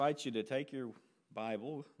I invite you to take your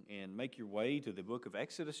Bible and make your way to the book of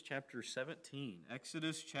Exodus chapter 17.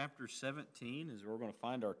 Exodus chapter 17 is where we're going to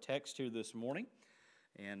find our text here this morning.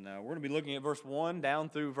 And we're going to be looking at verse 1 down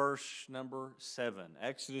through verse number 7.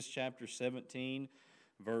 Exodus chapter 17,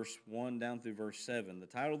 verse 1 down through verse 7. The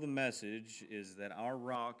title of the message is that our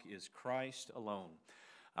rock is Christ alone.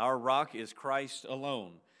 Our rock is Christ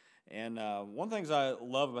alone. And one of the things I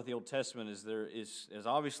love about the Old Testament is there is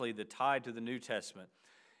obviously the tie to the New Testament.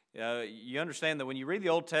 You understand that when you read the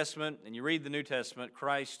Old Testament and you read the New Testament,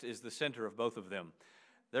 Christ is the center of both of them.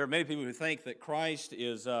 There are many people who think that Christ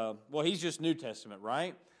is, he's just New Testament,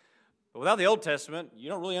 right? But without the Old Testament, you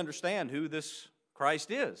don't really understand who this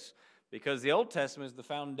Christ is, because the Old Testament is the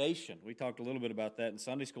foundation. We talked a little bit about that in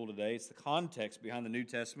Sunday school today. It's the context behind the New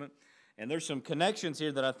Testament. And there's some connections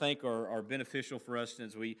here that I think are beneficial for us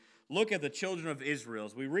as we look at the children of Israel.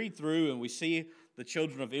 As we read through and we see the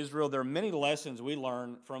children of Israel, there are many lessons we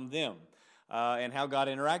learn from them and how God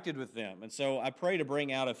interacted with them. And so I pray to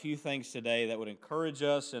bring out a few things today that would encourage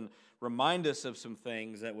us and remind us of some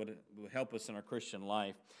things that would help us in our Christian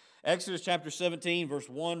life. Exodus chapter 17, verse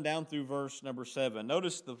 1 down through verse number 7.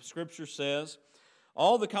 Notice the scripture says,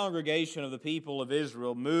 "All the congregation of the people of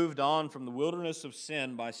Israel moved on from the wilderness of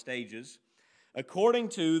sin by stages, according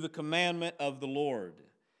to the commandment of the Lord,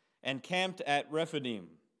 and camped at Rephidim.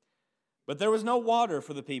 But there was no water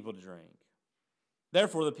for the people to drink.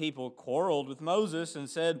 Therefore the people quarreled with Moses and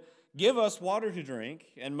said, 'Give us water to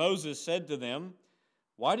drink.' And Moses said to them,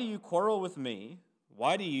 'Why do you quarrel with me?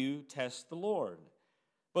 Why do you test the Lord?'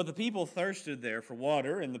 But the people thirsted there for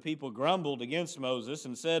water, and the people grumbled against Moses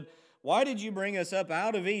and said, 'Why did you bring us up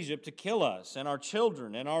out of Egypt to kill us and our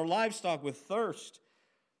children and our livestock with thirst?'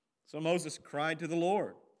 So Moses cried to the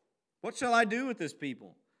Lord, 'What shall I do with this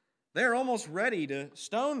people? They are almost ready to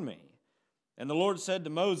stone me.' And the Lord said to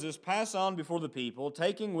Moses, 'Pass on before the people,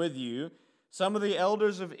 taking with you some of the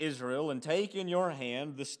elders of Israel, and take in your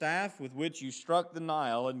hand the staff with which you struck the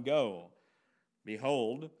Nile, and go.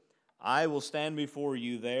 Behold, I will stand before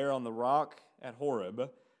you there on the rock at Horeb,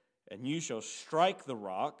 and you shall strike the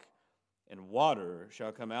rock, and water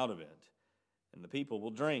shall come out of it, and the people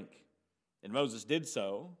will drink.' And Moses did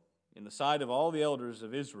so in the sight of all the elders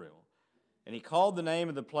of Israel. And he called the name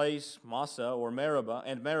of the place Massah or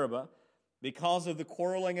Meribah, because of the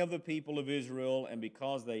quarreling of the people of Israel, and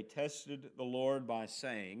because they tested the Lord by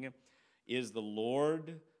saying, 'Is the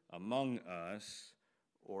Lord among us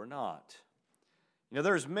or not?'" You know,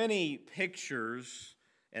 there's many pictures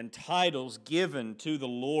and titles given to the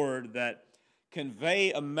Lord that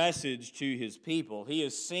convey a message to his people. He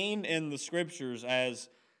is seen in the scriptures as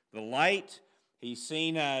the light. He's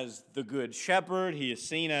seen as the good shepherd. He is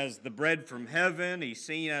seen as the bread from heaven. He's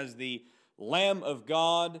seen as the Lamb of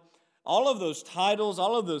God. All of those titles,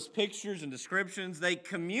 all of those pictures and descriptions, they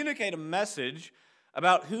communicate a message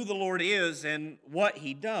about who the Lord is and what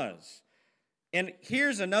he does. And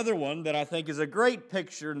here's another one that I think is a great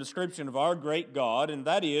picture and description of our great God, and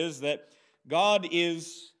that is that God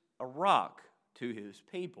is a rock to his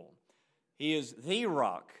people. He is the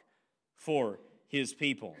rock for his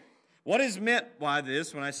people. What is meant by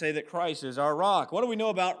this when I say that Christ is our rock? What do we know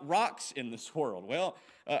about rocks in this world? Well,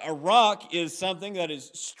 a rock is something that is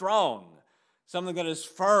strong, something that is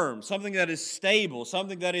firm, something that is stable,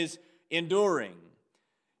 something that is enduring.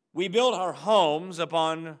 We build our homes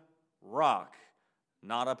upon rock,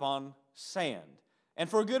 not upon sand. And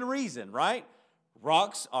for a good reason, right?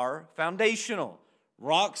 Rocks are foundational.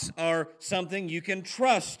 Rocks are something you can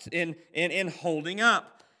trust in holding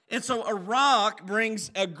up. And so a rock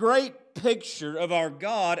brings a great picture of our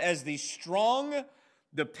God as the strong,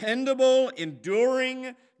 dependable,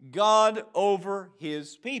 enduring God over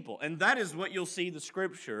his people. And that is what you'll see the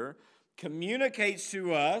scripture communicates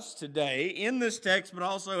to us today in this text, but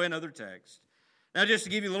also in other texts. Now, just to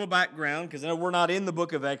give you a little background, because I know we're not in the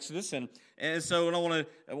book of Exodus, and so I don't want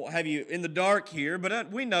to have you in the dark here,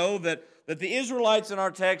 but we know that the Israelites in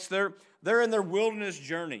our text, they're in their wilderness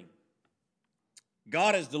journey.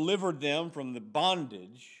 God has delivered them from the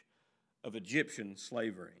bondage of Egyptian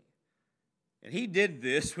slavery. And he did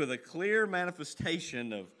this with a clear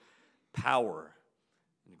manifestation of power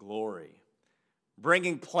and glory,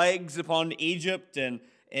 bringing plagues upon Egypt and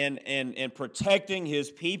protecting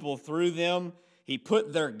his people through them. He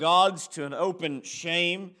put their gods to an open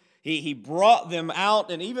shame. He brought them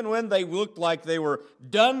out, and even when they looked like they were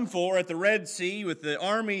done for at the Red Sea with the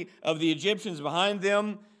army of the Egyptians behind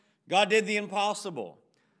them, God did the impossible,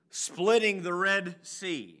 splitting the Red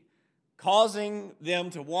Sea, causing them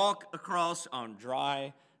to walk across on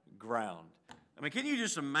dry ground. I mean, can you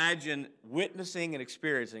just imagine witnessing and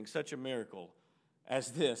experiencing such a miracle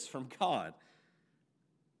as this from God?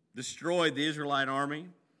 destroyed the Israelite army,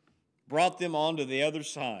 brought them onto the other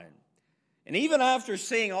side. And even after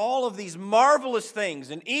seeing all of these marvelous things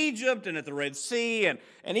in Egypt and at the Red Sea, and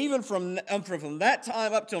even from that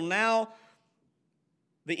time up till now,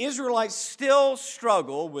 the Israelites still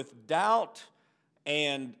struggle with doubt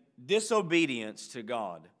and disobedience to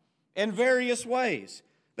God in various ways.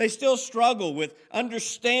 They still struggle with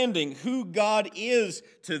understanding who God is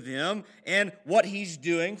to them and what He's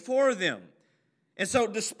doing for them. And so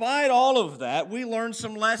despite all of that, we learn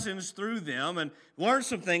some lessons through them and learn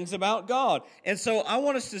some things about God. And so I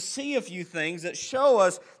want us to see a few things that show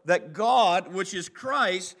us that God, which is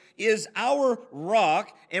Christ, is our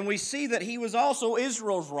rock. And we see that He was also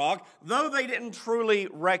Israel's rock, though they didn't truly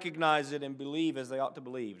recognize it and believe as they ought to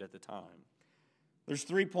believe at the time. There's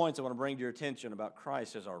 3 points I want to bring to your attention about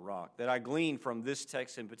Christ as our rock that I glean from this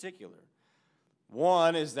text in particular.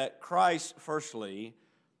 One is that Christ, firstly,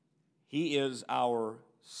 He is our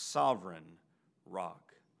sovereign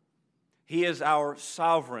rock. He is our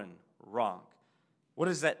sovereign rock. What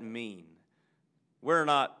does that mean? We're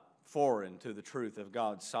not foreign to the truth of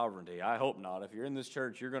God's sovereignty. I hope not. If you're in this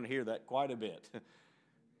church, you're going to hear that quite a bit.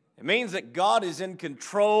 It means that God is in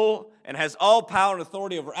control and has all power and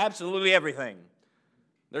authority over absolutely everything.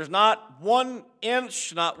 There's not 1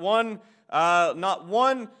 inch, not one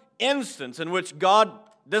instance in which God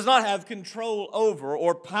does not have control over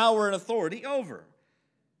or power and authority over.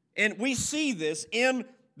 And we see this in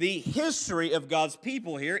the history of God's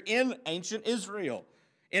people here in ancient Israel.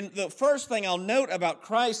 And the first thing I'll note about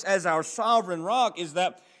Christ as our sovereign rock is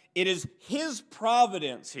that it is His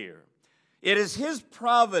providence here. It is His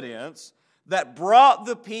providence that brought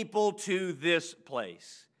the people to this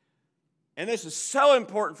place. And this is so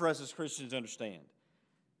important for us as Christians to understand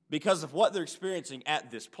because of what they're experiencing at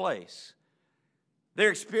this place. They're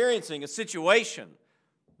experiencing a situation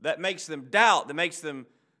that makes them doubt, that makes them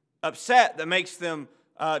upset, that makes them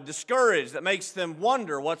discouraged, that makes them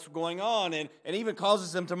wonder what's going on, and even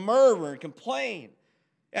causes them to murmur and complain.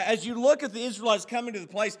 As you look at the Israelites coming to the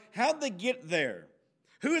place, how'd they get there?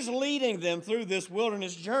 Who is leading them through this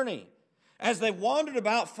wilderness journey? As they wandered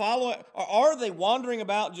about following, or are they wandering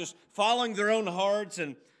about just following their own hearts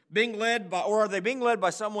and being led by, or are they being led by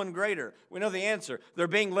someone greater? We know the answer. They're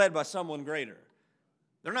being led by someone greater.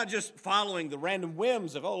 They're not just following the random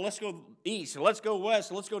whims of, let's go east, or let's go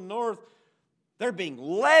west, or let's go north. They're being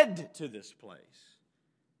led to this place.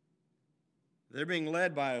 They're being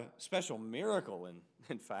led by a special miracle,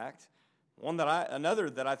 in fact. Another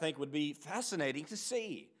that I think would be fascinating to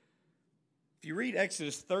see. If you read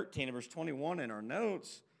Exodus 13 and verse 21 in our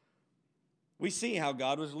notes, we see how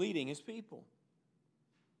God was leading His people.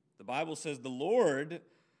 The Bible says the Lord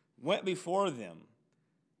went before them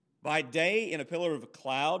by day in a pillar of a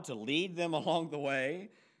cloud to lead them along the way,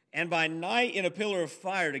 and by night in a pillar of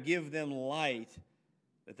fire to give them light,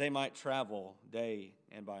 that they might travel day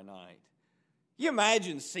and by night. Can you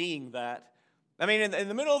imagine seeing that? I mean, in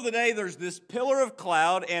the middle of the day, there's this pillar of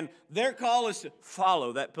cloud, and their call is to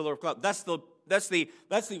follow that pillar of cloud. That's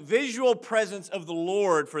the visual presence of the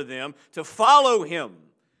Lord for them, to follow Him.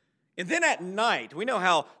 And then at night, we know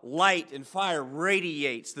how light and fire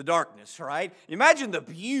radiates the darkness, right? Imagine the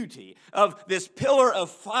beauty of this pillar of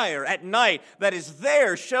fire at night that is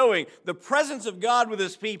there showing the presence of God with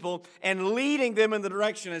His people and leading them in the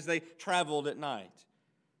direction as they traveled at night.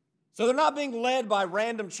 So they're not being led by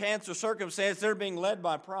random chance or circumstance. They're being led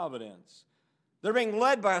by providence. They're being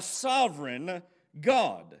led by a sovereign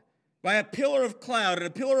God, by a pillar of cloud and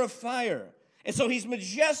a pillar of fire. And so He's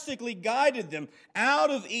majestically guided them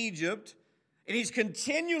out of Egypt, and He's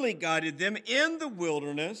continually guided them in the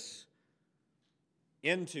wilderness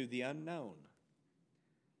into the unknown.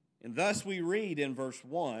 And thus we read in verse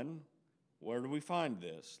 1, where do we find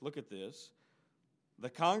this? Look at this. The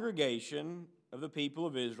congregation of the people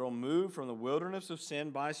of Israel moved from the wilderness of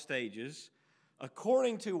sin by stages,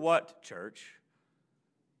 according to what, church?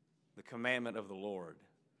 The commandment of the Lord.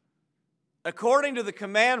 According to the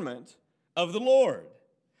commandment of the Lord.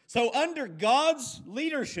 So under God's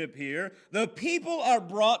leadership here, the people are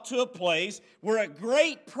brought to a place where a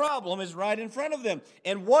great problem is right in front of them.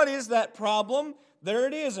 And what is that problem? There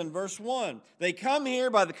it is in verse 1. They come here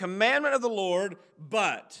by the commandment of the Lord,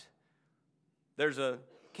 but there's a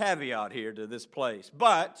caveat here to this place.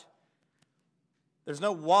 But there's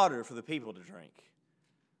no water for the people to drink.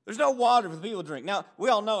 There's no water for the people to drink. Now, we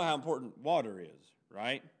all know how important water is,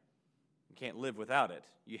 right? You can't live without it.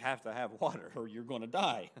 You have to have water or you're going to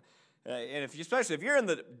die. And especially if you're in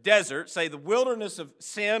the desert, say the wilderness of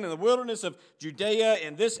sin and the wilderness of Judea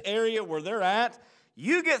in this area where they're at,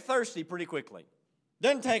 you get thirsty pretty quickly.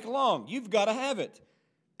 Doesn't take long. You've got to have it.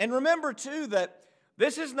 And remember, too, that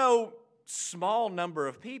This is no small number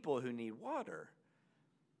of people who need water.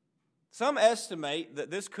 Some estimate that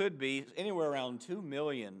this could be anywhere around 2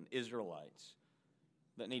 million Israelites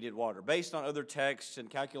that needed water, based on other texts and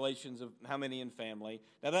calculations of how many in family.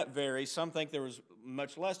 Now that varies. Some think there was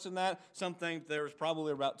much less than that. Some think there was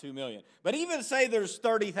probably about 2 million. But even say there's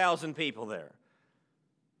 30,000 people there.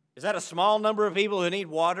 Is that a small number of people who need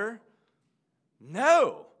water?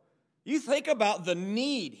 No. You think about the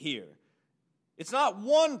need here. It's not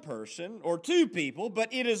one person or two people,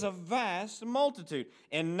 but it is a vast multitude.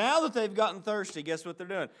 And now that they've gotten thirsty, guess what they're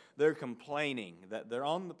doing? They're complaining that they're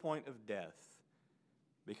on the point of death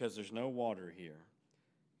because there's no water here.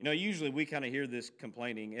 You know, usually we kind of hear this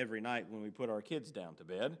complaining every night when we put our kids down to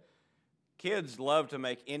bed. Kids love to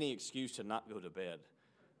make any excuse to not go to bed,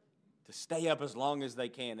 to stay up as long as they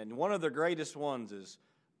can. And one of the greatest ones is,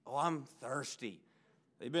 oh, I'm thirsty.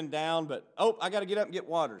 They've been down, but, I got to get up and get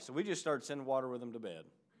water. So we just started sending water with them to bed.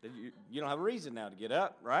 You don't have a reason now to get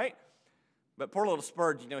up, right? But poor little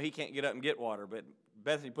Spurge, he can't get up and get water. But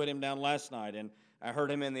Bethany put him down last night, and I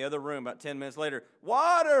heard him in the other room about 10 minutes later,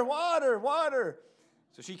 water, water, water.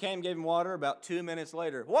 So she came and gave him water. About 2 minutes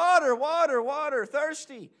later, water, water, water,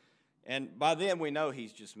 thirsty. And by then we know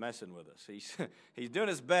he's just messing with us. He's doing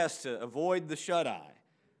his best to avoid the shut-eye.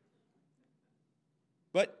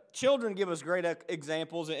 But children give us great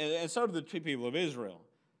examples, and so do the people of Israel.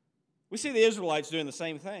 We see the Israelites doing the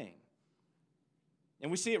same thing.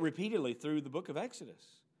 And we see it repeatedly through the book of Exodus.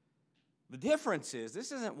 The difference is,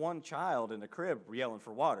 this isn't one child in a crib yelling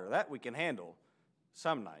for water. That we can handle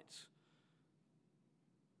some nights.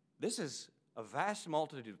 This is a vast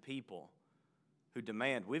multitude of people who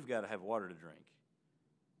demand we've got to have water to drink.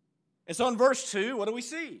 And so in verse 2, what do we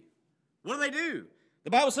see? What do? The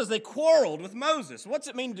Bible says they quarreled with Moses. What's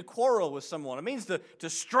it mean to quarrel with someone? It means to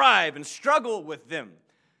strive and struggle with them.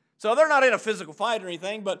 So they're not in a physical fight or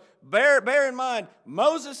anything, but bear in mind,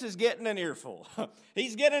 Moses is getting an earful.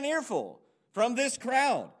 He's getting an earful from this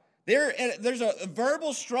crowd. There's a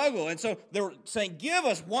verbal struggle, and so they're saying, give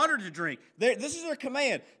us water to drink. This is their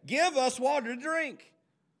command. Give us water to drink.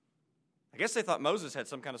 I guess they thought Moses had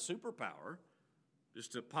some kind of superpower,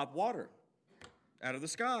 just to pop water out of the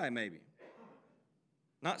sky, maybe.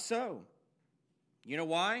 Not so. You know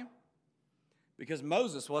why? Because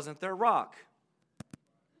Moses wasn't their rock.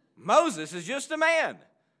 Moses is just a man.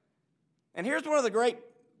 And here's one of the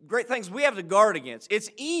great things we have to guard against.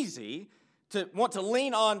 It's easy to want to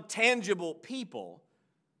lean on tangible people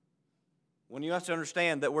when you have to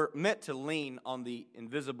understand that we're meant to lean on the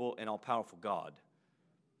invisible and all-powerful God.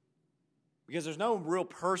 Because there's no real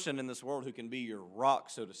person in this world who can be your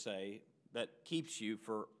rock, so to say, that keeps you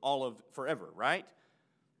forever, right?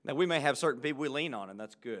 Now, we may have certain people we lean on, and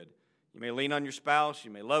that's good. You may lean on your spouse, you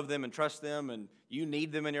may love them and trust them, and you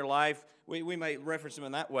need them in your life. We may reference them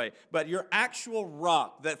in that way. But your actual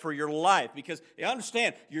rock that for your life, because you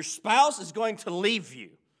understand, your spouse is going to leave you.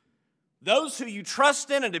 Those who you trust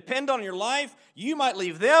in and depend on your life, you might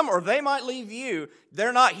leave them or they might leave you.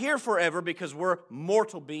 They're not here forever because we're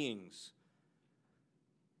mortal beings.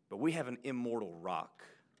 But we have an immortal rock,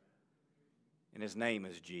 and his name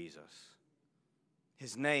is Jesus.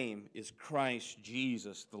 His name is Christ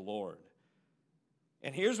Jesus the Lord.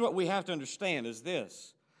 And here's what we have to understand is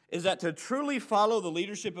this, is that to truly follow the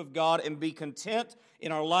leadership of God and be content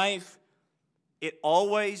in our life, it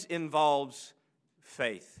always involves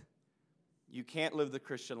faith. You can't live the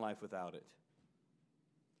Christian life without it.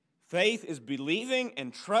 Faith is believing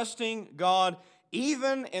and trusting God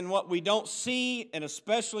even in what we don't see, and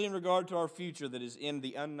especially in regard to our future that is in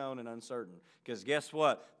the unknown and uncertain. Because guess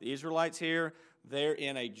what? The Israelites here, they're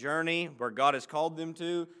in a journey where God has called them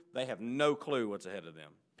to. They have no clue what's ahead of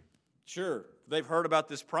them. Sure, they've heard about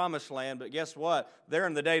this promised land, but guess what? They're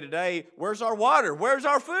in the day-to-day. Where's our water? Where's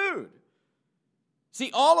our food? See,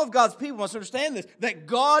 all of God's people must understand this, that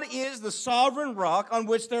God is the sovereign rock on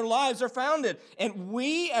which their lives are founded. And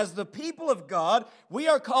we, as the people of God, we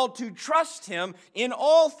are called to trust Him in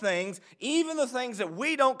all things, even the things that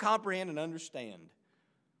we don't comprehend and understand.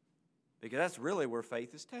 Because that's really where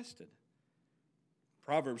faith is tested.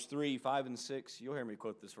 Proverbs 3, 5, and 6, you'll hear me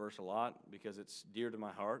quote this verse a lot because it's dear to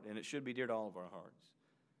my heart, and it should be dear to all of our hearts.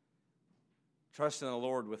 Trust in the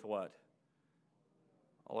Lord with what?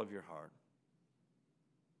 All of your heart.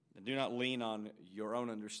 And do not lean on your own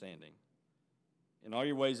understanding. In all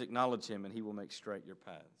your ways acknowledge Him, and He will make straight your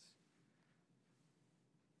paths.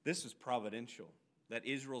 This is providential, that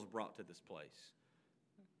Israel's brought to this place.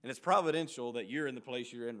 And it's providential that you're in the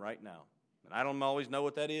place you're in right now. And I don't always know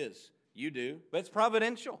what that is. You do, but it's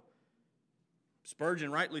providential.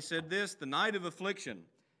 Spurgeon rightly said this, the night of affliction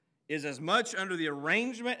is as much under the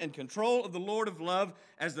arrangement and control of the Lord of love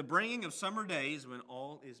as the bringing of summer days when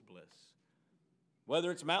all is bliss. Whether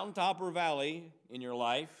it's mountaintop or valley in your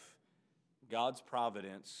life, God's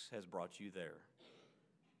providence has brought you there.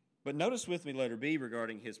 But notice with me, letter B,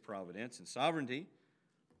 regarding His providence and sovereignty,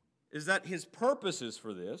 is that His purposes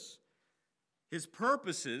for this, His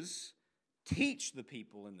purposes teach the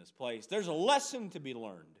people in this place. There's a lesson to be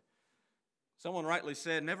learned. Someone rightly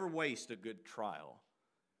said, never waste a good trial.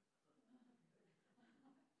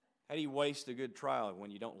 How do you waste a good trial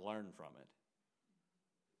when you don't learn from it?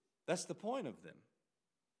 That's the point of them.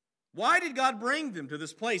 Why did God bring them to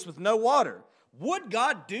this place with no water? Would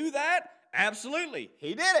God do that? Absolutely.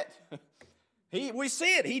 He did it. We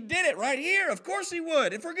see it. He did it right here. Of course He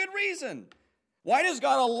would, and for good reason. Why does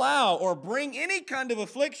God allow or bring any kind of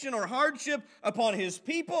affliction or hardship upon His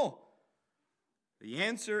people? The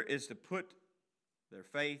answer is to put their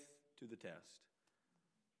faith to the test.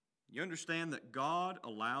 You understand that God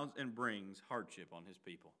allows and brings hardship on His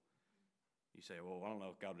people. You say, well, I don't know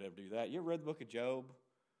if God would ever do that. You ever read the book of Job?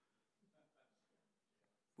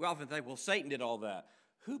 We often think, well, Satan did all that.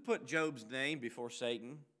 Who put Job's name before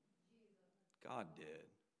Satan? God did.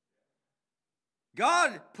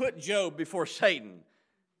 God put Job before Satan.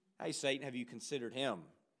 Hey, Satan, have you considered him?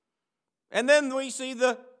 And then we see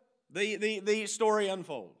the story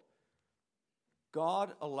unfold.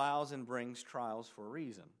 God allows and brings trials for a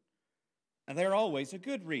reason. And they're always a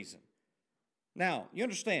good reason. Now, you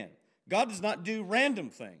understand, God does not do random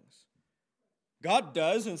things. God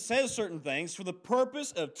does and says certain things for the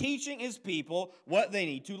purpose of teaching His people what they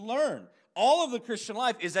need to learn. All of the Christian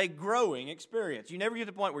life is a growing experience. You never get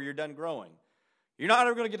to the point where you're done growing. You're not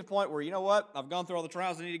ever going to get to the point where, you know what, I've gone through all the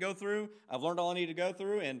trials I need to go through, I've learned all I need to go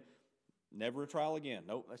through, and never a trial again.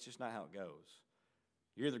 Nope, that's just not how it goes.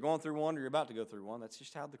 You're either going through one or you're about to go through one. That's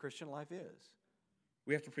just how the Christian life is.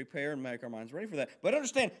 We have to prepare and make our minds ready for that. But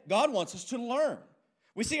understand, God wants us to learn.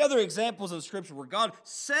 We see other examples in Scripture where God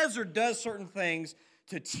says or does certain things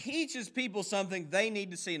to teach His people something they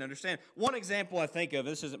need to see and understand. One example I think of,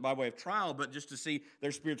 this isn't by way of trial, but just to see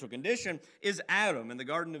their spiritual condition, is Adam in the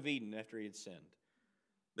Garden of Eden after he had sinned.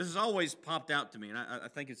 This has always popped out to me, and I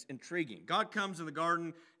think it's intriguing. God comes in the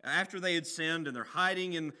garden after they had sinned, and they're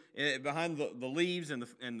hiding behind the leaves in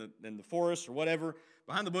the forest or whatever,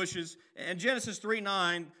 behind the bushes. And Genesis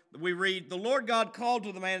 3:9, we read, "The Lord God called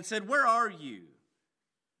to the man and said, 'Where are you?'"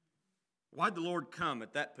 Why'd the Lord come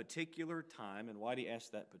at that particular time, and why'd He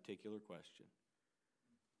ask that particular question?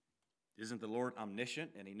 Isn't the Lord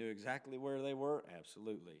omniscient, and He knew exactly where they were?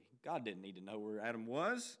 Absolutely. God didn't need to know where Adam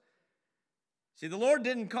was. See, the Lord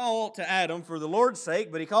didn't call to Adam for the Lord's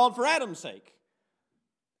sake, but He called for Adam's sake.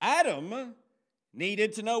 Adam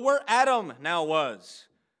needed to know where Adam now was.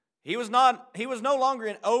 He was no longer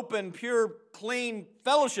in open, pure, clean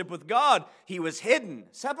fellowship with God. He was hidden,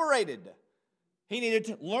 separated. He needed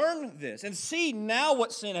to learn this and see now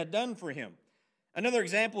what sin had done for him. Another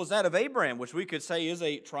example is that of Abraham, which we could say is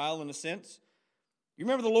a trial in a sense. You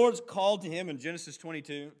remember the Lord's called to him in Genesis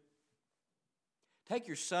 22? "Take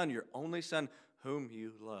your son, your only son, whom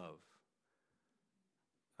you love.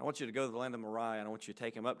 I want you to go to the land of Moriah, and I want you to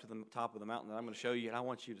take him up to the top of the mountain that I'm going to show you, and I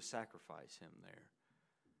want you to sacrifice him there."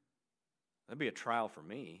 That'd be a trial for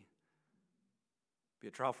me. It'd be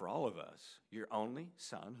a trial for all of us. Your only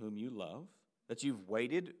son, whom you love, that you've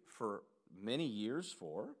waited for many years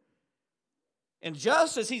for. And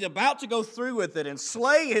just as he's about to go through with it and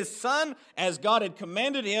slay his son as God had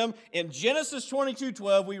commanded him, in Genesis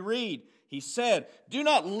 22:12 we read, He said, "Do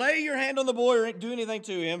not lay your hand on the boy or do anything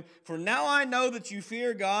to him, for now I know that you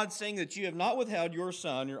fear God, saying that you have not withheld your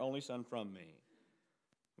son, your only son, from me."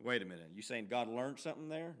 Wait a minute. You saying God learned something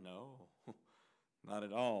there? No, not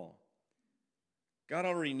at all. God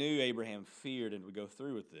already knew Abraham feared and would go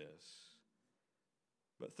through with this.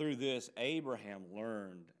 But through this, Abraham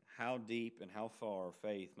learned how deep and how far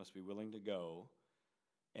faith must be willing to go,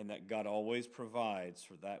 and that God always provides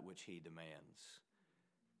for that which He demands.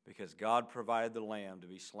 Because God provided the lamb to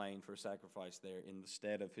be slain for sacrifice there in the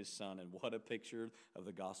stead of His Son, and what a picture of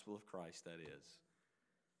the gospel of Christ that is.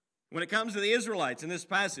 When it comes to the Israelites in this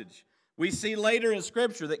passage, we see later in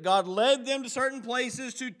Scripture that God led them to certain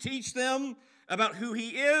places to teach them about who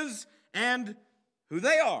He is and who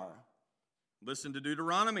they are. Listen to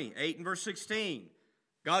Deuteronomy 8 and verse 16.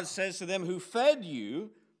 God says to them, "Who fed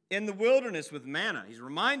you in the wilderness with manna." He's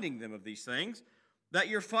reminding them of these things, "that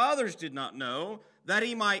your fathers did not know, that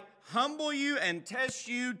He might humble you and test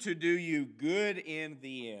you to do you good in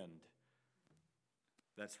the end."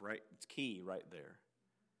 That's right. It's key right there.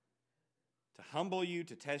 To humble you,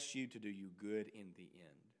 to test you, to do you good in the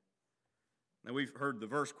end. Now, we've heard the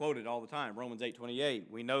verse quoted all the time, Romans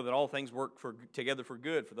 8:28. We know that all things work together for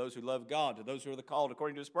good for those who love God, to those who are the called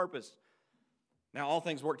according to His purpose. Now, all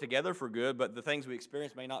things work together for good, but the things we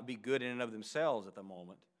experience may not be good in and of themselves at the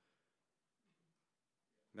moment.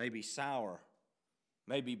 May be sour,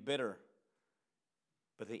 may be bitter,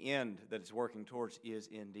 but the end that it's working towards is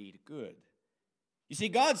indeed good. You see,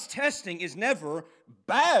 God's testing is never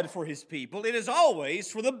bad for His people. It is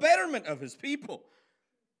always for the betterment of His people.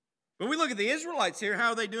 When we look at the Israelites here, how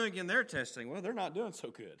are they doing in their testing? Well, they're not doing so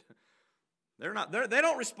good. They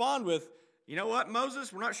don't respond with, you know what,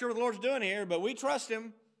 Moses, we're not sure what the Lord's doing here, but we trust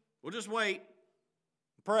Him. We'll just wait,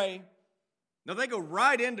 pray. No, they go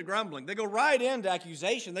right into grumbling. They go right into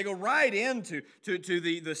accusation. They go right into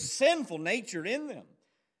the sinful nature in them.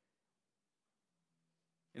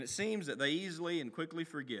 And it seems that they easily and quickly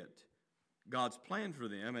forget God's plan for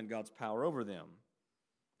them and God's power over them.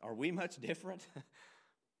 Are we much different?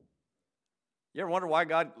 You ever wonder why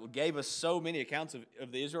God gave us so many accounts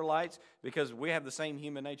of the Israelites? Because we have the same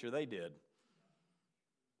human nature they did.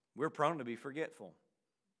 We're prone to be forgetful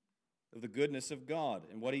of the goodness of God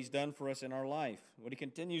and what He's done for us in our life, what He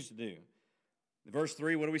continues to do. In verse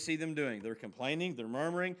 3, what do we see them doing? They're complaining, they're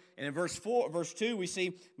murmuring. And in verse 2, we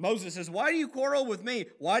see Moses says, why do you quarrel with me?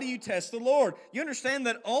 Why do you test the Lord? You understand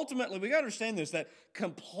that ultimately, we got to understand this, that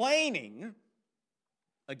complaining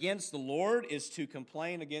against the Lord is to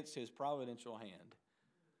complain against His providential hand.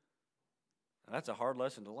 Now, that's a hard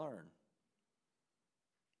lesson to learn.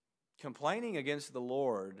 Complaining against the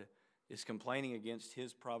Lord is complaining against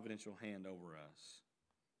His providential hand over us.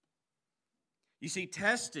 You see,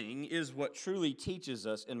 testing is what truly teaches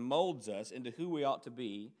us and molds us into who we ought to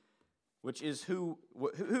be, which is who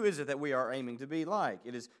is it that we are aiming to be like?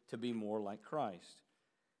 It is to be more like Christ.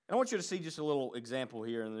 I want you to see just a little example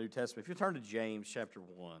here in the New Testament. If you turn to James chapter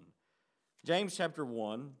 1. James chapter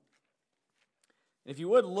 1. If you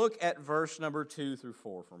would, look at verse number 2 through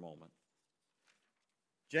 4 for a moment.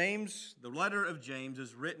 James, the letter of James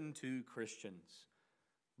is written to Christians,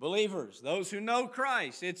 believers, those who know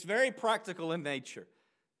Christ. It's very practical in nature.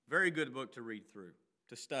 Very good book to read through,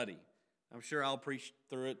 to study. I'm sure I'll preach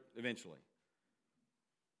through it eventually.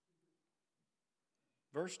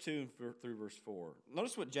 Verse 2 through verse 4.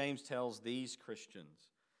 Notice what James tells these Christians.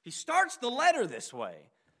 He starts the letter this way.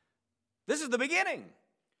 This is the beginning.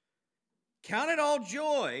 Count it all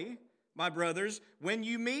joy, my brothers, when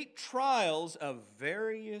you meet trials of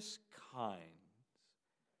various kinds.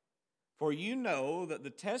 For you know that the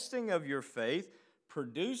testing of your faith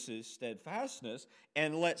produces steadfastness,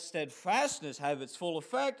 and let steadfastness have its full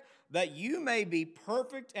effect, that you may be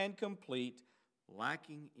perfect and complete,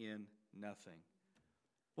 lacking in nothing.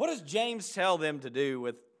 What does James tell them to do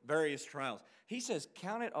with various trials? He says,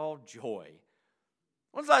 count it all joy.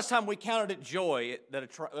 When's the last time we counted it joy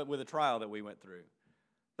with a trial that we went through?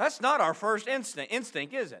 That's not our first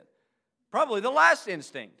instinct, is it? Probably the last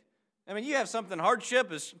instinct. I mean, you have something,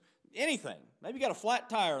 hardship is anything. Maybe you got a flat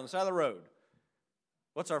tire on the side of the road.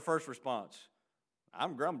 What's our first response?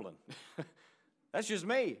 I'm grumbling. That's just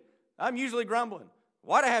me. I'm usually grumbling.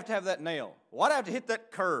 Why'd I have to have that nail? Why'd I have to hit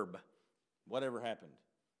that curb? Whatever happened.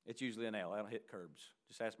 It's usually a nail. I don't hit curbs.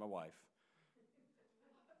 Just ask my wife.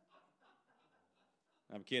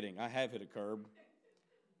 I'm kidding. I have hit a curb,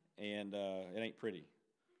 and it ain't pretty.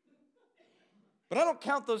 But I don't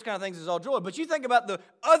count those kind of things as all joy. But you think about the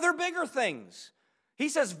other bigger things. He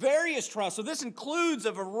says various trials. So this includes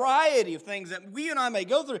a variety of things that we and I may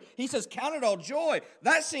go through. He says count it all joy.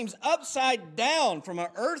 That seems upside down from an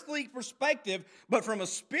earthly perspective, but from a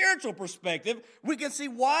spiritual perspective, we can see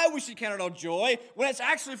why we should count it all joy when it's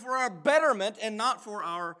actually for our betterment and not for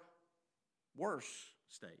our worse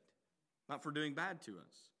state, not for doing bad to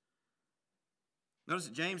us. Notice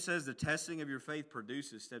that James says the testing of your faith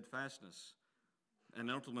produces steadfastness, and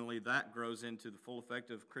ultimately that grows into the full effect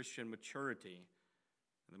of Christian maturity.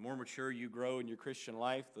 The more mature you grow in your Christian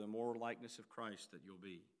life, the more likeness of Christ that you'll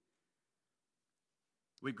be.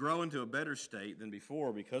 We grow into a better state than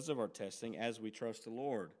before because of our testing as we trust the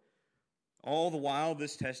Lord. All the while,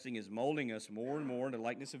 this testing is molding us more and more into the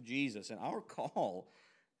likeness of Jesus. And our call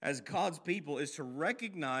as God's people is to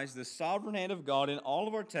recognize the sovereign hand of God in all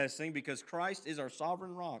of our testing because Christ is our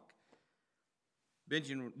sovereign rock.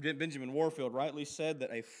 Benjamin Warfield rightly said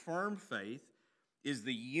that a firm faith is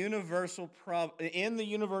the universal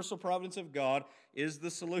providence of God is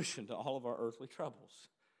the solution to all of our earthly troubles.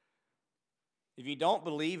 If you don't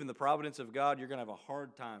believe in the providence of God, you're going to have a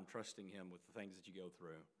hard time trusting Him with the things that you go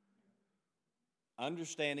through.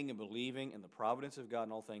 Understanding and believing in the providence of God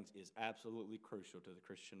in all things is absolutely crucial to the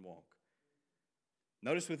Christian walk.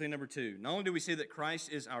 Notice with me number 2, not only do we see that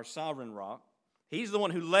Christ is our sovereign rock, He's the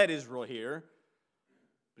one who led Israel here,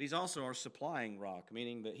 but He's also our supplying rock,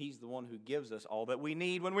 meaning that He's the one who gives us all that we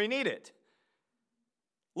need when we need it.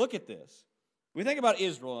 Look at this. We think about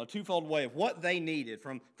Israel in a twofold way of what they needed,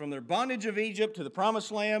 from their bondage of Egypt to the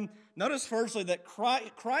promised land. Notice firstly that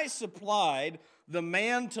Christ supplied the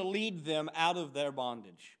man to lead them out of their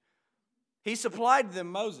bondage. He supplied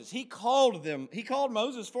them Moses. He called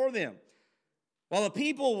Moses for them. While the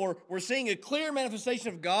people were seeing a clear manifestation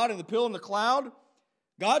of God in the pillar and the cloud,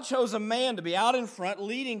 God chose a man to be out in front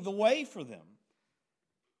leading the way for them.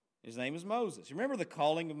 His name is Moses. You remember the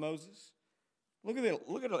calling of Moses? Look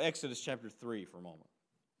at Exodus chapter 3 for a moment.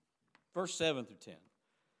 Verse 7 through 10.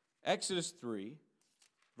 Exodus 3,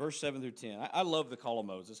 verse 7 through 10. I love the call of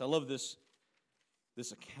Moses. I love this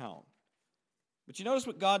account. But you notice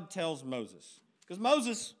what God tells Moses. Because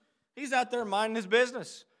Moses, he's out there minding his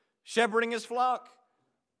business, shepherding his flock.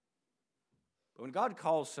 But when God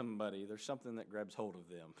calls somebody, there's something that grabs hold of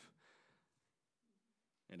them.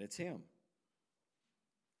 And it's him.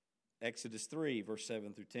 Exodus 3, verse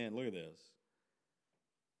 7 through 10. Look at this.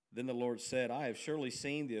 Then the Lord said, I have surely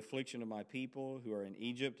seen the affliction of my people who are in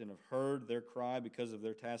Egypt and have heard their cry because of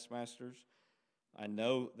their taskmasters. I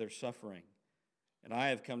know their suffering. And I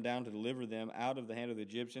have come down to deliver them out of the hand of the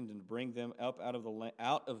Egyptians and to bring them up out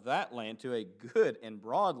of that land to a good and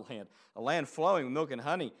broad land, a land flowing with milk and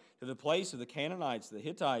honey, to the place of the Canaanites, the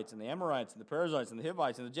Hittites, and the Amorites, and the Perizzites, and the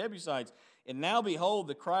Hivites, and the Jebusites. And now behold,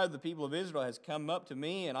 the cry of the people of Israel has come up to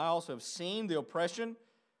me, and I also have seen the oppression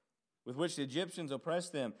with which the Egyptians oppress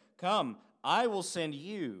them. Come, I will send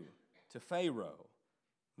you to Pharaoh,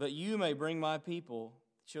 that you may bring my people,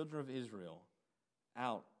 the children of Israel,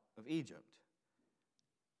 out of Egypt.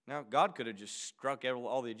 Now, God could have just struck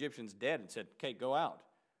all the Egyptians dead and said, okay, go out.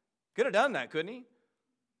 Could have done that, couldn't he?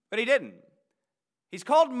 But he didn't. He's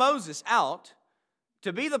called Moses out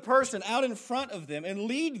to be the person out in front of them and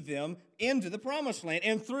lead them into the promised land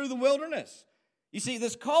and through the wilderness. You see,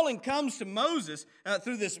 this calling comes to Moses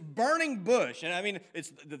through this burning bush. And I mean,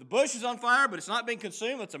 the bush is on fire, but it's not being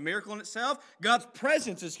consumed. That's a miracle in itself. God's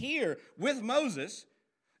presence is here with Moses.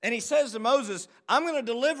 And he says to Moses, I'm going to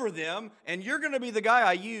deliver them, and you're going to be the guy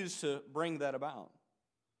I use to bring that about.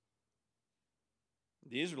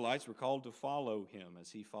 The Israelites were called to follow him as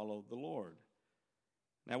he followed the Lord.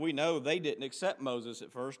 Now, we know they didn't accept Moses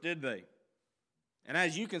at first, did they? And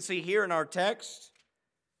as you can see here in our text,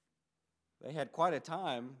 they had quite a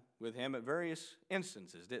time with him at various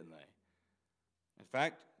instances, didn't they? In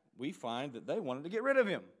fact, we find that they wanted to get rid of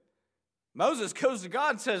him. Moses goes to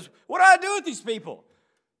God and says, what do I do with these people?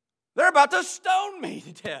 They're about to stone me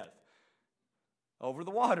to death over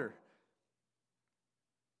the water.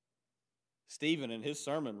 Stephen, in his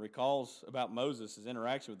sermon, recalls about Moses'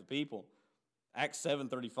 interaction with the people. Acts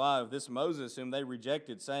 7:35, this Moses whom they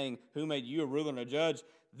rejected, saying, who made you a ruler and a judge?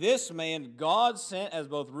 This man God sent as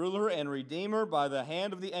both ruler and redeemer by the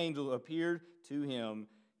hand of the angel who appeared to him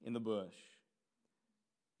in the bush.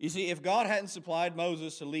 You see, if God hadn't supplied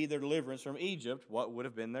Moses to lead their deliverance from Egypt, what would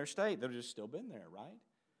have been their state? They'd have just still been there, right?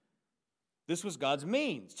 This was God's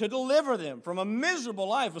means to deliver them from a miserable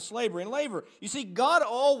life of slavery and labor. You see, God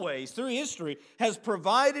always, through history, has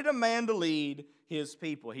provided a man to lead his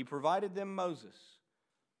people. He provided them Moses.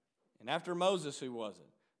 And after Moses, who was it?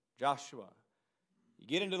 Joshua. You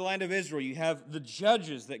get into the land of Israel, you have the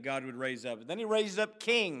judges that God would raise up. And then he raised up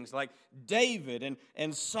kings like David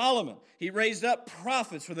and Solomon. He raised up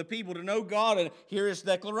prophets for the people to know God and hear his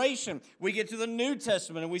declaration. We get to the New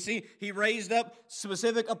Testament and we see he raised up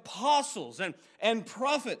specific apostles and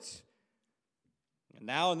prophets. And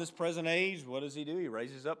now in this present age, what does he do? He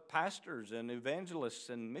raises up pastors and evangelists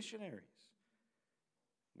and missionaries.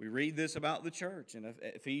 We read this about the church in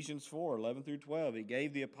Ephesians 4, 11 through 12. He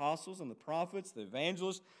gave the apostles and the prophets, the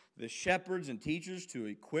evangelists, the shepherds and teachers to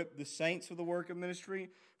equip the saints for the work of ministry,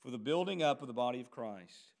 for the building up of the body of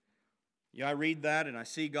Christ. Yeah, I read that and I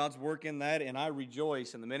see God's work in that, and I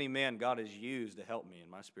rejoice in the many men God has used to help me in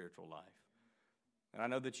my spiritual life. And I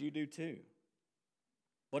know that you do too.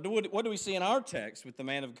 What do we see in our text with the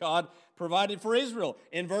man of God provided for Israel?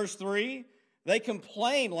 In verse 3, they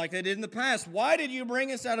complained like they did in the past. Why did you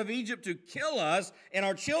bring us out of Egypt to kill us and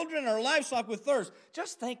our children and our livestock with thirst?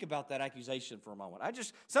 Just think about that accusation for a moment.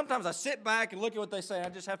 Sometimes I sit back and look at what they say, and I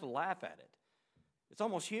just have to laugh at it. It's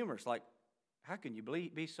almost humorous. Like, how can you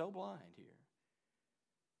be so blind here?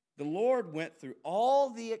 The Lord went through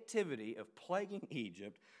all the activity of plaguing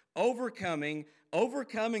Egypt, overcoming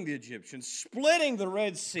the Egyptians, splitting the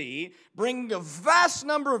Red Sea, bringing a vast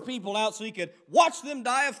number of people out so he could watch them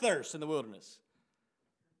die of thirst in the wilderness.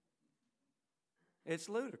 It's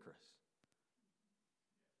ludicrous.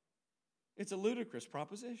 It's a ludicrous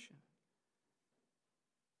proposition.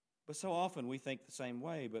 But so often we think the same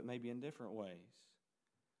way, but maybe in different ways.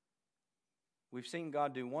 We've seen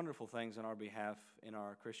God do wonderful things on our behalf in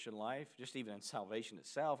our Christian life, just even in salvation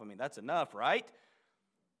itself. I mean, that's enough, right?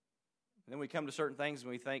 And then we come to certain things and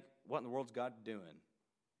we think, what in the world's God doing?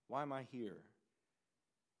 Why am I here?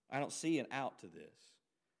 I don't see an out to this.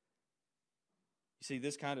 You see,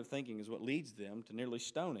 this kind of thinking is what leads them to nearly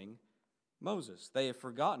stoning Moses. They have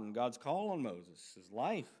forgotten God's call on Moses, his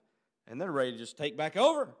life, and they're ready to just take back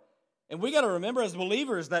over. And we got to remember as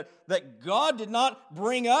believers that God did not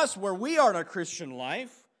bring us where we are in our Christian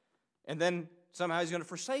life, and then somehow he's going to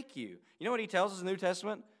forsake you. You know what he tells us in the New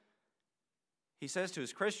Testament? He says to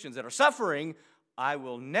his Christians that are suffering, I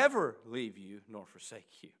will never leave you nor forsake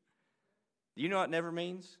you. Do you know what never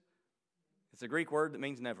means? It's a Greek word that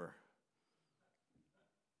means never.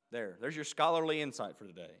 There's your scholarly insight for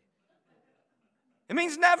today. It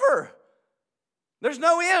means never. There's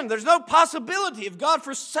no end. There's no possibility of God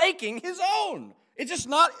forsaking his own. It's just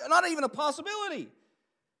not even a possibility.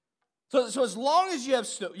 So as long as you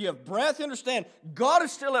have breath, you understand God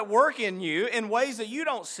is still at work in you in ways that you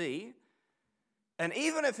don't see. And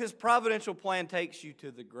even if his providential plan takes you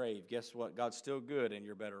to the grave, guess what? God's still good and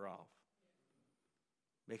you're better off.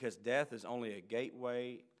 Because death is only a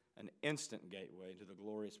gateway, an instant gateway to the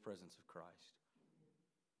glorious presence of Christ.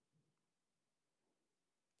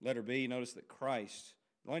 Letter B, notice that Christ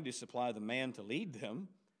not only did supply the man to lead them,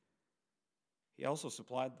 he also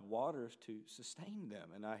supplied the waters to sustain them.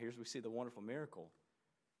 And now here's we see the wonderful miracle.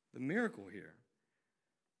 The miracle here.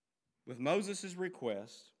 With Moses'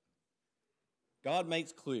 request, God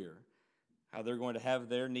makes clear how they're going to have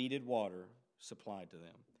their needed water supplied to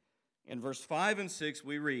them. In verse 5 and 6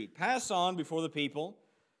 we read, Pass on before the people,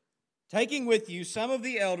 taking with you some of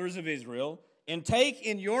the elders of Israel, and take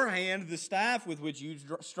in your hand the staff with which you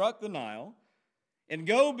struck the Nile, and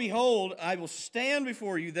go, behold, I will stand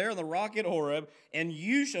before you there on the rock at Horeb, and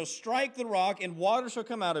you shall strike the rock, and water shall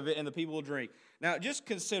come out of it, and the people will drink. Now, just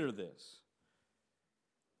consider this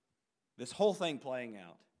whole thing playing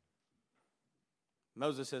out.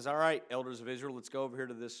 Moses says, all right, elders of Israel, let's go over here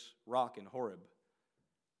to this rock in Horeb.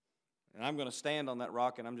 And I'm going to stand on that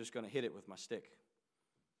rock, and I'm just going to hit it with my stick.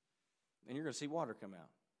 And you're going to see water come out.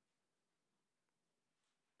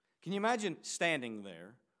 Can you imagine standing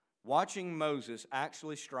there, watching Moses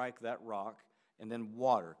actually strike that rock, and then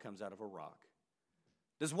water comes out of a rock?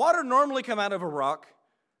 Does water normally come out of a rock?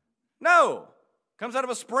 No. It comes out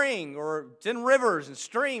of a spring, or it's in rivers and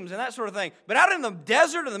streams and that sort of thing. But out in the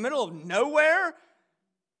desert, in the middle of nowhere,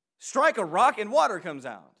 strike a rock and water comes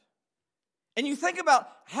out. And you think about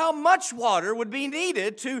how much water would be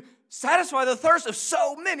needed to satisfy the thirst of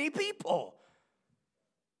so many people.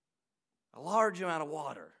 A large amount of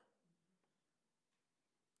water.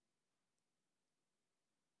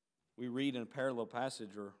 We read in a parallel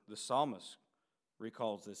passage, or the psalmist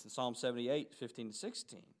recalls this in Psalm 78, 15 to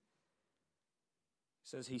 16. It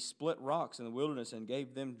says, He split rocks in the wilderness and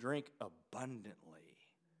gave them drink abundantly.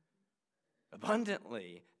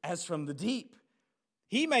 Abundantly, as from the deep.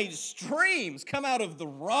 He made streams come out of the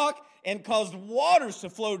rock and caused waters to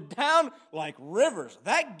flow down like rivers.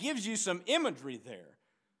 That gives you some imagery there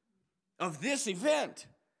of this event.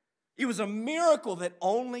 It was a miracle that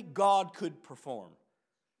only God could perform.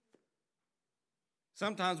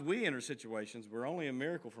 Sometimes we enter situations where only a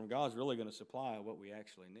miracle from God is really going to supply what we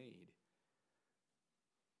actually need.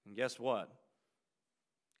 And guess what?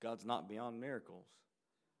 God's not beyond miracles.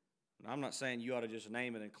 And I'm not saying you ought to just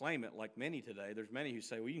name it and claim it like many today. There's many who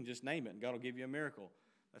say, well, you can just name it and God will give you a miracle.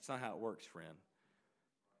 That's not how it works, friend.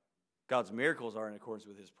 God's miracles are in accordance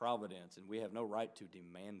with his providence, and we have no right to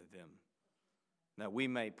demand them. Now, we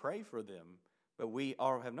may pray for them, but we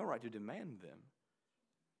have no right to demand them.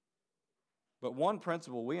 But one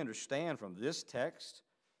principle we understand from this text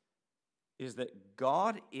is that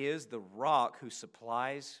God is the rock who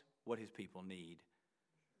supplies what his people need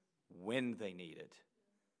when they need it.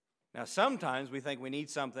 Now, sometimes we think we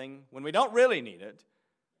need something when we don't really need it.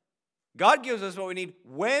 God gives us what we need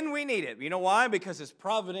when we need it. You know why? Because his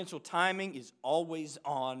providential timing is always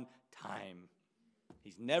on time.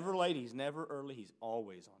 He's never late, he's never early, he's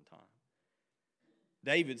always on time.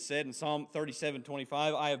 David said in Psalm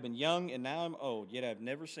 37:25, I have been young and now I'm old, yet I have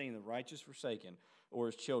never seen the righteous forsaken or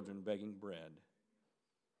his children begging bread.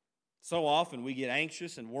 So often we get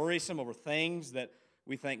anxious and worrisome over things that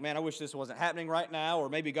we think, man, I wish this wasn't happening right now, or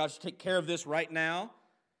maybe God should take care of this right now.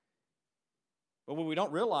 But what we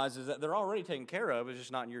don't realize is that they're already taken care of, it's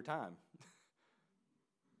just not in your time.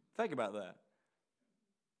 Think about that.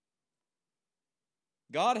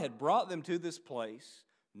 God had brought them to this place,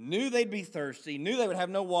 knew they'd be thirsty, knew they would have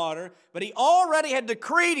no water, but he already had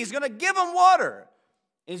decreed he's going to give them water.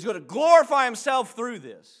 And He's going to glorify Himself through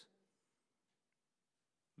this.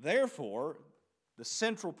 Therefore, the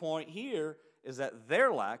central point here is that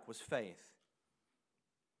their lack was faith.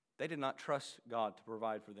 They did not trust God to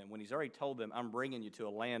provide for them when He's already told them, I'm bringing you to a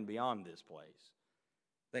land beyond this place.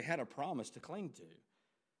 They had a promise to cling to.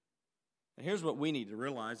 And here's what we need to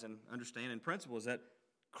realize and understand in principle is that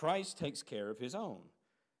Christ takes care of His own.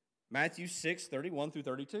 Matthew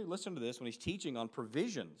 6:31-32. Listen to this when He's teaching on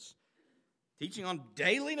provisions, teaching on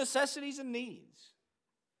daily necessities and needs.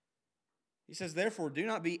 He says, therefore, do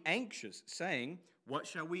not be anxious, saying, what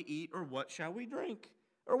shall we eat, or what shall we drink,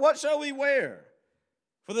 or what shall we wear?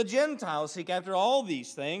 For the Gentiles seek after all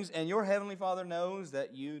these things, and your heavenly Father knows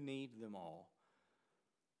that you need them all.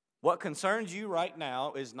 What concerns you right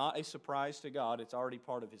now is not a surprise to God. It's already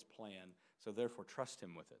part of His plan. So therefore, trust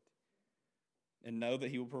Him with it. And know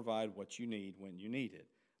that He will provide what you need when you need it.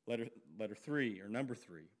 Letter 3, or number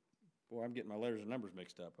 3. Boy, I'm getting my letters and numbers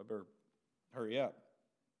mixed up. I better hurry up.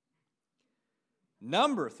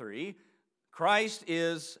 Number 3, Christ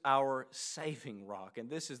is our saving rock. And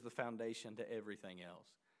this is the foundation to everything else.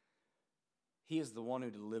 He is the one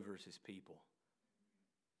who delivers His people.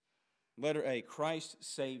 Letter A, Christ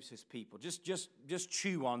saves His people. Just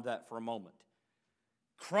chew on that for a moment.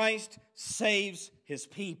 Christ saves His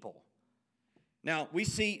people. Now, we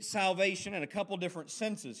see salvation in a couple different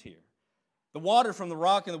senses here. The water from the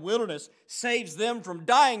rock in the wilderness saves them from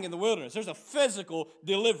dying in the wilderness. There's a physical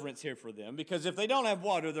deliverance here for them because if they don't have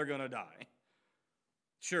water, they're going to die.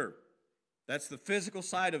 Sure, that's the physical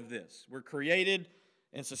side of this. We're created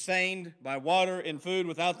and sustained by water and food.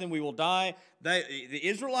 Without them, we will die. The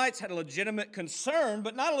Israelites had a legitimate concern,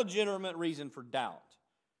 but not a legitimate reason for doubt.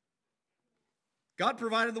 God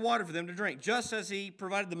provided the water for them to drink, just as He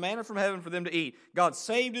provided the manna from heaven for them to eat. God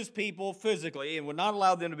saved His people physically and would not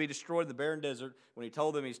allow them to be destroyed in the barren desert when He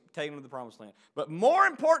told them He's taking them to the promised land. But more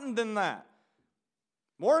important than that,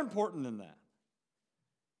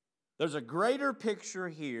 there's a greater picture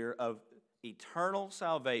here of eternal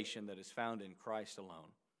salvation that is found in Christ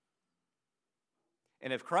alone.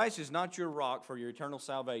 And if Christ is not your rock for your eternal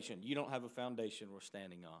salvation, you don't have a foundation worth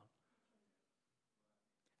standing on.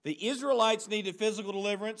 The Israelites needed physical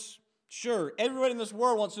deliverance. Sure, everybody in this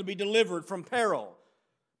world wants to be delivered from peril.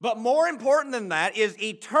 But more important than that is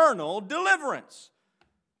eternal deliverance.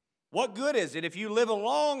 What good is it if you live a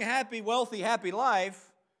long, happy, wealthy, happy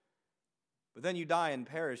life, but then you die and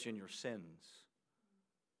perish in your sins?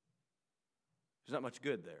 There's not much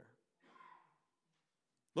good there.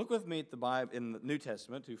 Look with me at the Bible in the New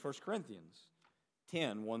Testament to 1 Corinthians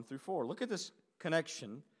 10, 1-4. Look at this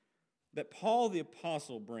connection that Paul the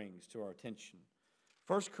Apostle brings to our attention.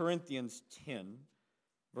 1 Corinthians 10,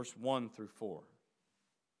 verse 1-4.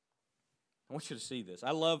 I want you to see this.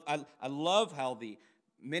 I love how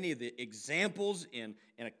many of the examples in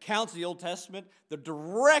accounts of the Old Testament, they're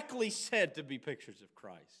directly said to be pictures of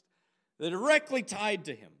Christ. They're directly tied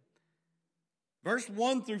to Him. Verse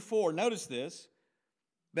 1-4, notice this.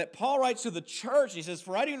 That Paul writes to the church, he says,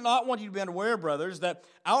 for I do not want you to be unaware, brothers, that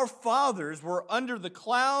our fathers were under the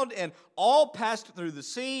cloud and all passed through the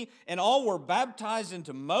sea, and all were baptized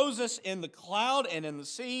into Moses in the cloud and in the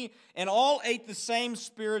sea, and all ate the same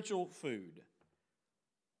spiritual food,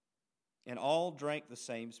 and all drank the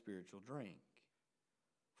same spiritual drink.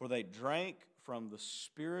 For they drank from the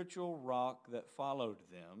spiritual rock that followed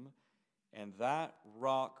them, and that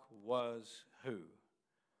rock was who?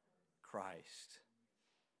 Christ.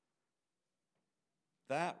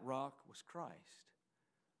 That rock was Christ.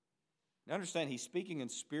 Now understand, he's speaking in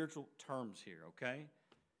spiritual terms here, okay?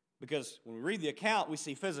 Because when we read the account, we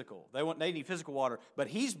see physical. They need physical water. But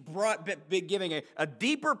he's giving a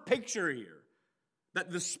deeper picture here.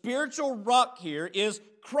 That the spiritual rock here is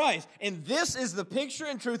Christ. And this is the picture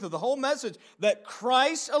and truth of the whole message. That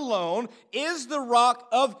Christ alone is the rock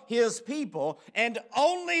of His people. And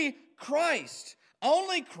only Christ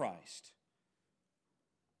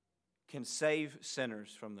can save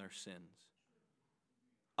sinners from their sins.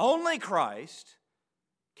 Only Christ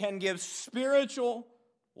can give spiritual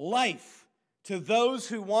life to those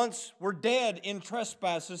who once were dead in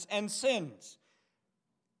trespasses and sins.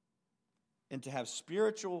 And to have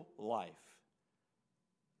spiritual life,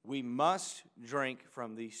 we must drink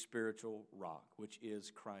from the spiritual rock, which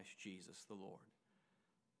is Christ Jesus the Lord.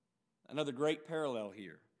 Another great parallel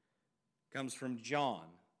here comes from John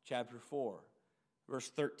chapter 4. Verse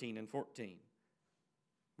 13 and 14,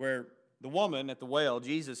 where the woman at the well,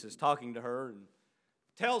 Jesus is talking to her and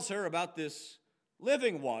tells her about this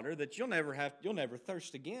living water that you'll never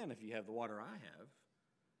thirst again if you have the water I have.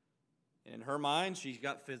 And in her mind, she's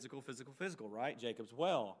got physical, right? Jacob's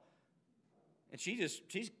well. And she's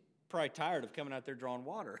probably tired of coming out there drawing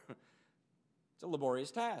water. It's a laborious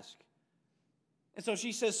task. And so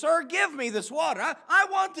she says, "Sir, give me this water. I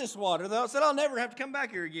want this water." They said, "I'll never have to come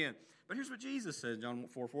back here again." But here's what Jesus says, John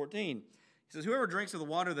 4:14. He says, "Whoever drinks of the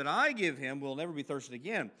water that I give him will never be thirsty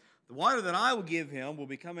again. The water that I will give him will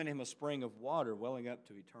become in him a spring of water welling up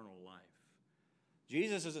to eternal life."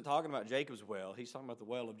 Jesus isn't talking about Jacob's well. He's talking about the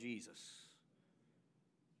well of Jesus.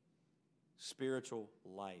 Spiritual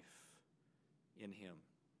life in him.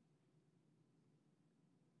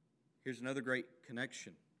 Here's another great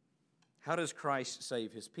connection. How does Christ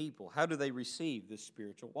save his people? How do they receive this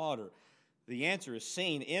spiritual water? The answer is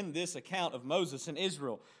seen in this account of Moses and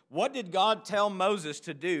Israel. What did God tell Moses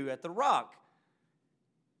to do at the rock?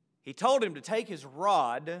 He told him to take his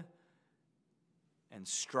rod and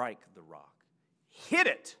strike the rock. Hit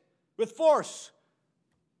it with force.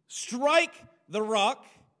 Strike the rock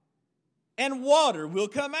and water will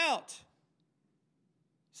come out.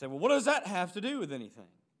 You say, well, what does that have to do with anything?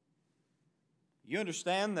 You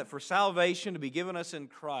understand that for salvation to be given us in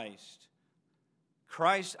Christ,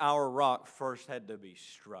 Christ, our rock, first had to be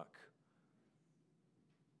struck.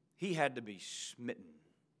 He had to be smitten.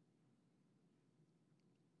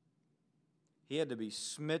 He had to be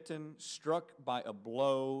smitten, struck by a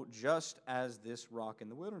blow, just as this rock in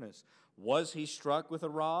the wilderness. Was he struck with a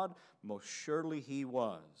rod? Most surely he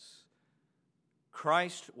was.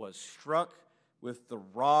 Christ was struck with the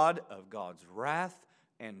rod of God's wrath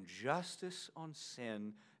and justice on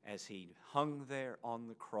sin as he hung there on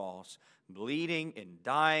the cross, bleeding and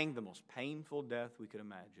dying the most painful death we could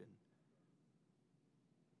imagine.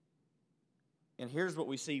 And here's what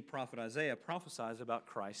we see Prophet Isaiah prophesies about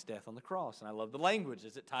Christ's death on the cross. And I love the language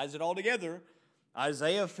as it ties it all together.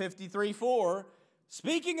 Isaiah 53:4,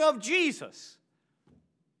 speaking of Jesus,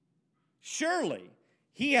 "Surely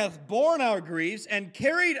he hath borne our griefs and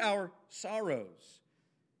carried our sorrows.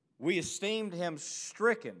 We esteemed him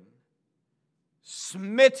stricken,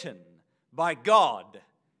 smitten by God,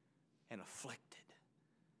 and afflicted."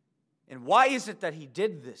 And why is it that he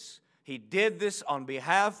did this? He did this on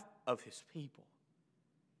behalf of his people.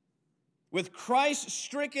 With Christ's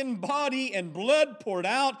stricken body and blood poured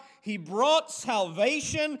out, he brought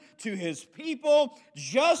salvation to his people,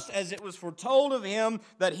 just as it was foretold of him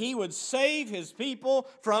that he would save his people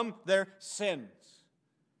from their sins.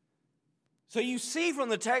 So you see from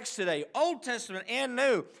the text today, Old Testament and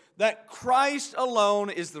New, that Christ alone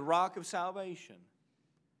is the rock of salvation.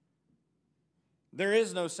 There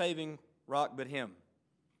is no saving rock but him.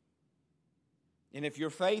 And if your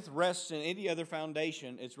faith rests in any other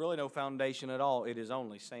foundation, it's really no foundation at all. It is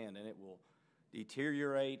only sand, and it will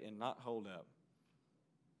deteriorate and not hold up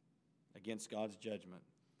against God's judgment.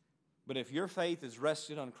 But if your faith is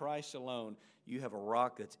rested on Christ alone, you have a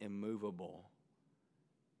rock that's immovable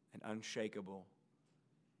and unshakable,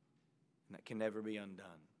 and that can never be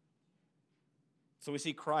undone. So we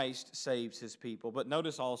see Christ saves his people. But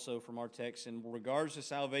notice also from our text, in regards to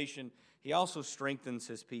salvation, he also strengthens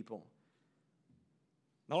his people.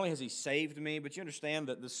 Not only has he saved me, but you understand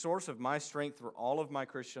that the source of my strength for all of my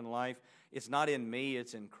Christian life, it's not in me,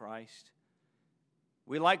 it's in Christ.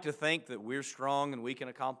 We like to think that we're strong and we can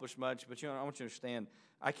accomplish much, but I want you to understand,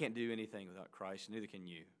 I can't do anything without Christ, neither can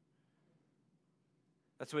you.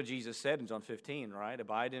 That's what Jesus said in John 15, right?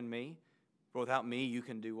 Abide in me, for without me you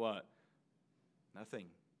can do what? Nothing.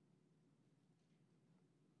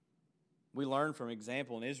 We learn from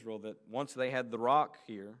example in Israel that once they had the rock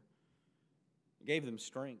here, it gave them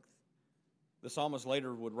strength. The psalmist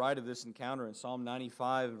later would write of this encounter in Psalm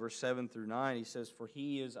 95, verse 7 through 9. He says, "For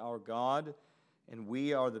he is our God, and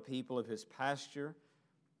we are the people of his pasture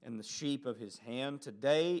and the sheep of his hand.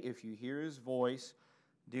 Today, if you hear his voice,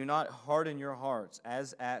 do not harden your hearts,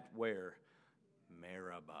 as at" where?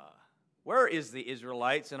 Meribah. Where is the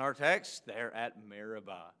Israelites in our text? They're at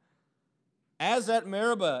Meribah. As at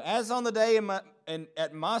Meribah, as on the day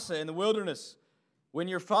at Massah in the wilderness, when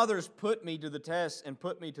your fathers put me to the test and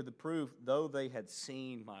put me to the proof, though they had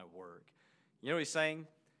seen my work. You know what he's saying?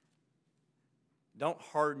 Don't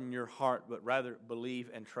harden your heart, but rather believe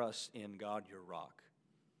and trust in God, your rock.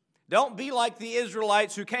 Don't be like the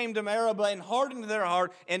Israelites who came to Meribah and hardened their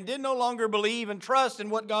heart and did no longer believe and trust in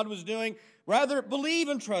what God was doing. Rather, believe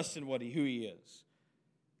and trust in who he is.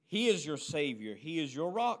 He is your Savior. He is your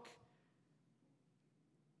rock.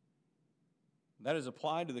 That is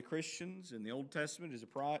applied to the Christians in the Old Testament. It is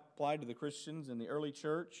applied to the Christians in the early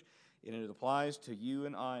church. And it applies to you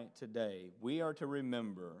and I today. We are to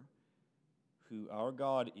remember who our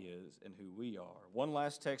God is and who we are. One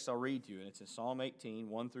last text I'll read to you, and it's in Psalm 18,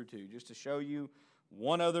 1 through 2, just to show you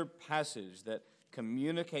one other passage that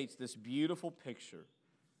communicates this beautiful picture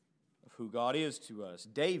of who God is to us.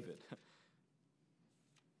 David.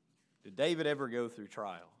 Did David ever go through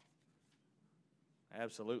trial?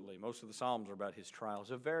 Absolutely. Most of the Psalms are about his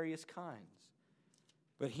trials of various kinds.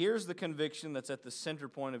 But here's the conviction that's at the center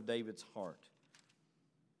point of David's heart.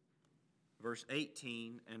 Verse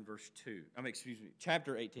 18 and verse 2.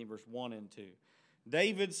 Chapter 18, verse 1 and 2.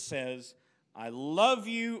 David says, I love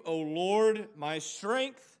you, O Lord, my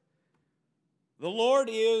strength. The Lord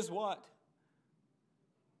is what?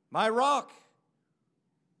 My rock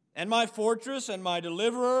and my fortress and my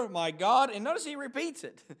deliverer, my God. And notice he repeats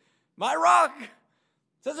it. My rock.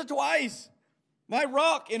 Says it twice. My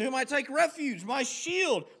rock in whom I take refuge, my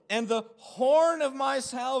shield and the horn of my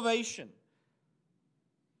salvation,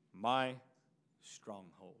 my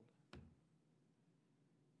stronghold.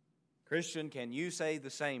 Christian, can you say the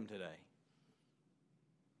same today?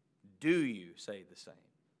 Do you say the same?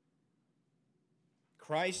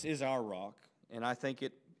 Christ is our rock, and I think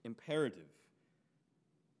it imperative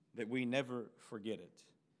that we never forget it.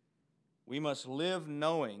 We must live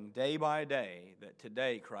knowing day by day that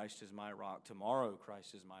today Christ is my rock, tomorrow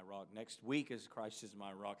Christ is my rock, next week Christ is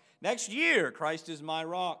my rock, next year Christ is my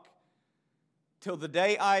rock. Till the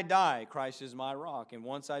day I die, Christ is my rock. And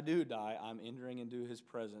once I do die, I'm entering into His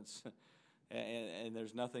presence. and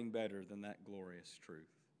there's nothing better than that glorious truth.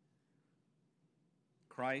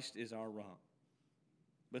 Christ is our rock.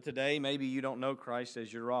 But today, maybe you don't know Christ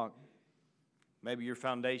as your rock. Maybe your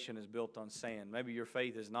foundation is built on sand. Maybe your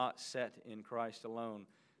faith is not set in Christ alone.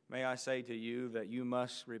 May I say to you that you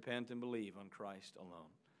must repent and believe on Christ alone.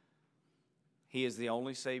 He is the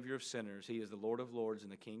only Savior of sinners. He is the Lord of lords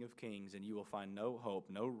and the King of kings, and you will find no hope,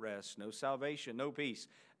 no rest, no salvation, no peace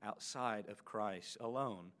outside of Christ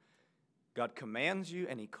alone. God commands you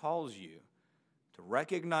and He calls you to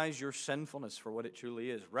recognize your sinfulness for what it truly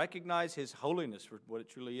is, recognize His holiness for what it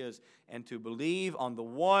truly is, and to believe on the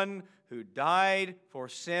one who died for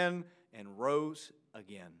sin and rose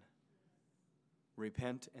again.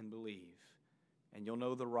 Repent and believe, and you'll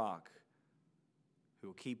know the rock who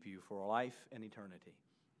will keep you for life and eternity.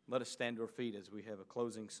 Let us stand to our feet as we have a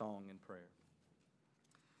closing song and prayer.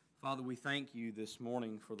 Father, we thank you this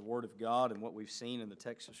morning for the Word of God and what we've seen in the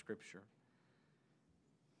text of Scripture.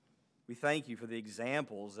 We thank you for the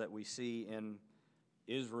examples that we see in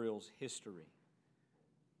Israel's history.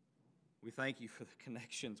 We thank you for the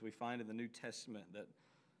connections we find in the New Testament that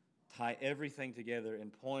tie everything together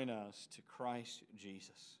and point us to Christ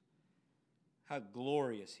Jesus. How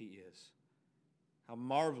glorious He is. How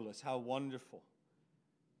marvelous, how wonderful.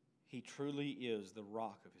 He truly is the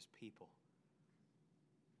rock of His people.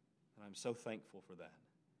 And I'm so thankful for that.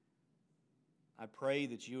 I pray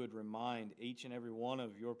that you would remind each and every one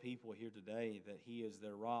of your people here today that He is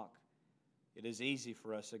their rock. It is easy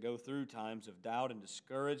for us to go through times of doubt and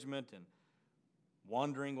discouragement and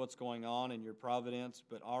wondering what's going on in your providence,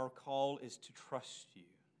 but our call is to trust you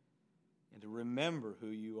and to remember who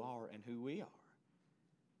you are and who we are.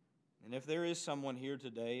 And if there is someone here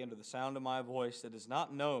today under the sound of my voice that does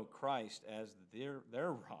not know Christ as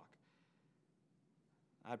their rock,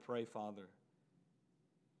 I pray, Father,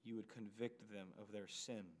 you would convict them of their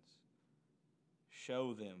sins.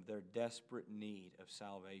 Show them their desperate need of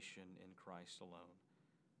salvation in Christ alone.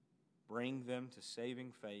 Bring them to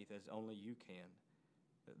saving faith as only you can,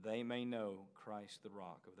 that they may know Christ the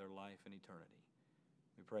rock of their life and eternity.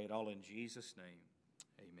 We pray it all in Jesus' name.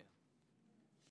 Amen.